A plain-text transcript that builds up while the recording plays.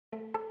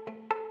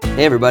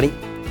Hey everybody,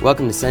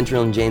 welcome to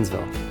Central in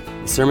Janesville,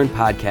 the sermon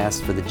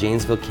podcast for the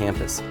Janesville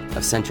campus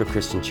of Central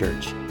Christian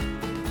Church.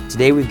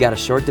 Today we've got a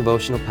short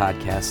devotional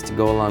podcast to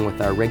go along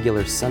with our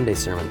regular Sunday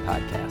sermon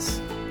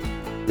podcasts.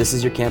 This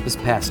is your campus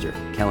pastor,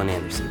 Kellen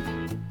Anderson.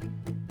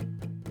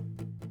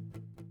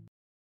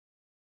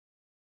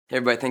 Hey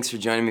everybody, thanks for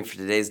joining me for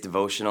today's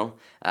devotional.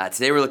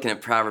 Today we're looking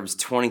at Proverbs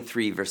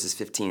 23 verses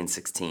 15 and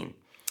 16. It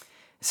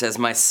says,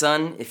 "My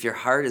son, if your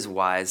heart is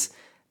wise,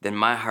 then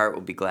my heart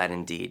will be glad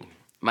indeed.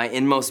 My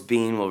inmost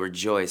being will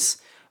rejoice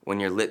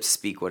when your lips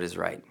speak what is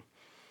right."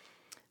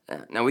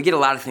 Now, we get a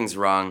lot of things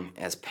wrong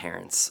as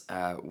parents.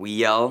 We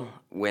yell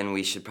when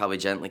we should probably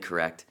gently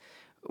correct.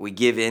 We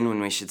give in when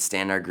we should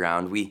stand our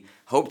ground. We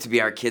hope to be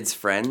our kids'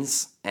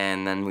 friends,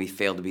 and then we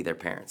fail to be their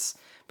parents.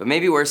 But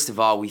maybe worst of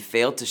all, we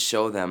fail to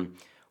show them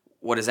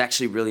what is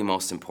actually really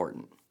most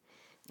important.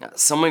 Now,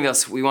 some of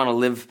us, we want to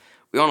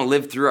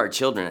live through our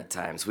children at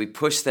times. We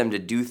push them to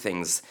do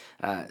things,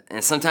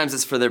 and sometimes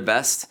it's for their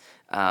best.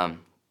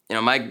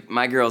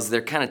 My girls,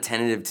 they're kind of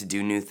tentative to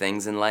do new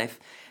things in life.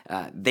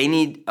 They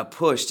need a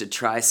push to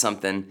try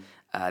something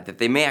that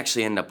they may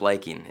actually end up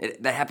liking.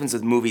 That happens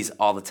with movies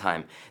all the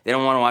time. They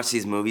don't want to watch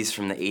these movies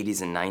from the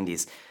 80s and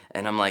 90s.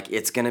 And I'm like,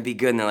 it's going to be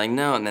good. And they're like,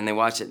 no. And then they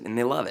watch it and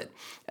they love it.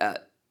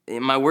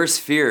 My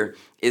worst fear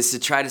is to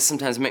try to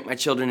sometimes make my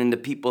children into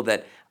people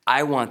that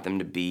I want them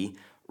to be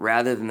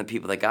rather than the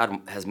people that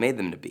God has made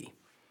them to be.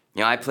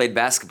 I played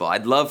basketball.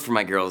 I'd love for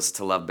my girls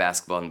to love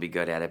basketball and be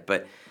good at it,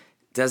 but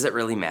does it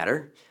really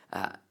matter?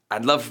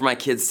 I'd love for my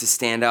kids to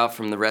stand out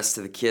from the rest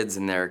of the kids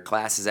in their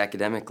classes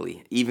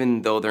academically,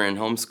 even though they're in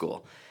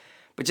homeschool.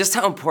 But just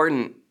how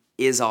important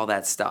is all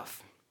that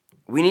stuff?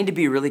 We need to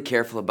be really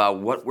careful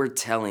about what we're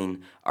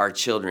telling our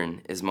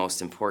children is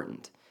most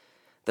important.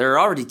 There are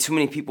already too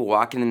many people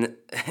walking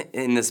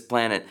in this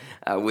planet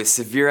with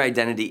severe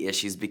identity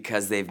issues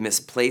because they've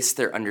misplaced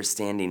their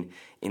understanding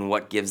in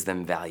what gives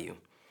them value.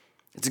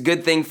 It's a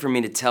good thing for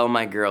me to tell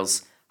my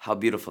girls how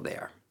beautiful they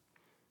are.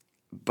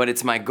 But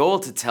it's my goal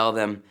to tell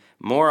them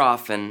more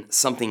often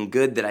something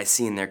good that I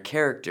see in their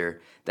character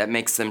that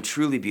makes them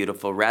truly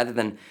beautiful rather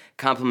than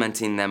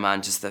complimenting them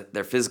on just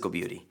their physical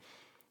beauty.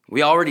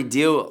 We already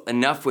deal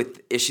enough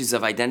with issues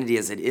of identity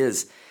as it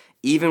is,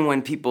 even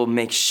when people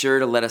make sure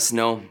to let us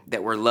know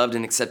that we're loved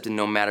and accepted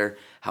no matter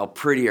how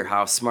pretty or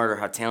how smart or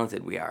how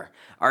talented we are.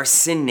 Our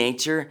sin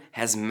nature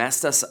has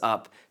messed us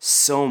up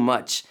so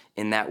much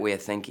in that way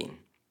of thinking.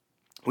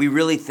 We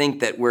really think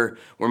that we're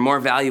more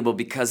valuable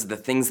because of the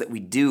things that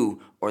we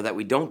do or that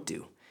we don't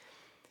do.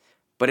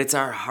 But it's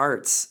our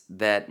hearts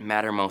that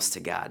matter most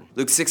to God.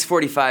 Luke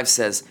 6:45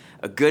 says,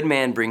 "A good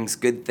man brings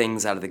good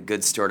things out of the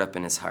good stored up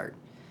in his heart."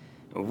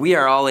 We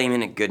are all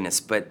aiming at goodness,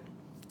 but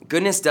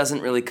goodness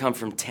doesn't really come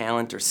from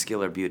talent or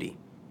skill or beauty.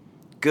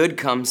 Good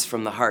comes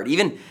from the heart.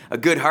 Even a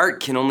good heart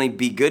can only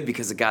be good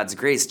because of God's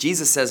grace.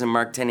 Jesus says in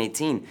Mark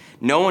 10:18,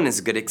 "No one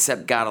is good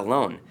except God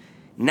alone."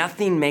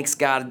 Nothing makes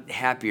God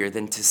happier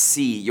than to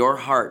see your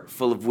heart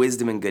full of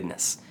wisdom and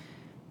goodness,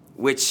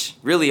 which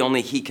really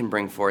only He can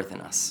bring forth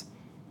in us.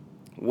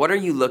 What are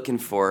you looking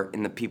for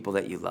in the people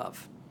that you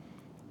love?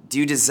 Do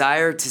you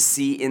desire to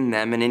see in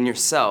them and in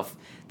yourself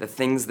the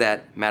things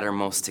that matter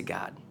most to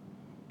God?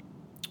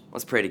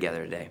 Let's pray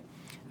together today.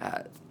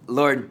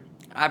 Lord,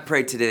 I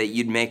pray today that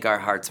you'd make our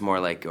hearts more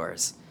like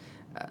yours.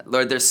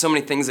 Lord, there's so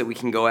many things that we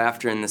can go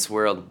after in this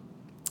world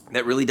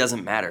that really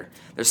doesn't matter.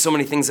 There's so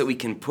many things that we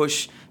can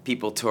push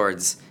people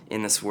towards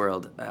in this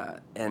world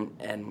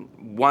and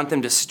want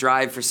them to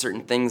strive for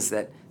certain things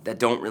that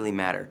don't really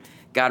matter.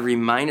 God,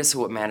 remind us of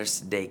what matters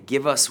today.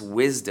 Give us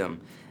wisdom,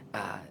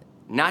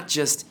 not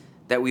just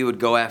that we would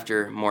go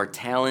after more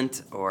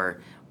talent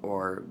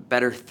or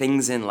better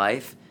things in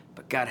life,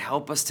 but God,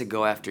 help us to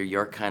go after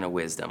your kind of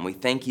wisdom. We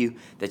thank you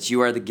that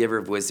you are the giver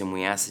of wisdom.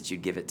 We ask that you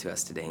give it to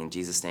us today. In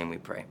Jesus' name we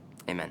pray.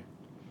 Amen.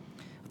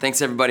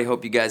 Thanks, everybody.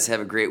 Hope you guys have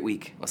a great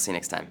week. We'll see you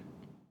next time.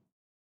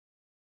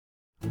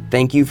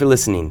 Thank you for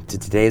listening to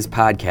today's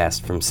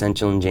podcast from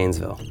Central in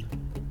Janesville.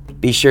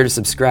 Be sure to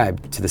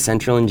subscribe to the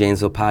Central in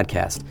Janesville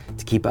podcast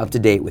to keep up to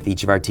date with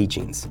each of our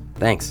teachings.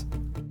 Thanks.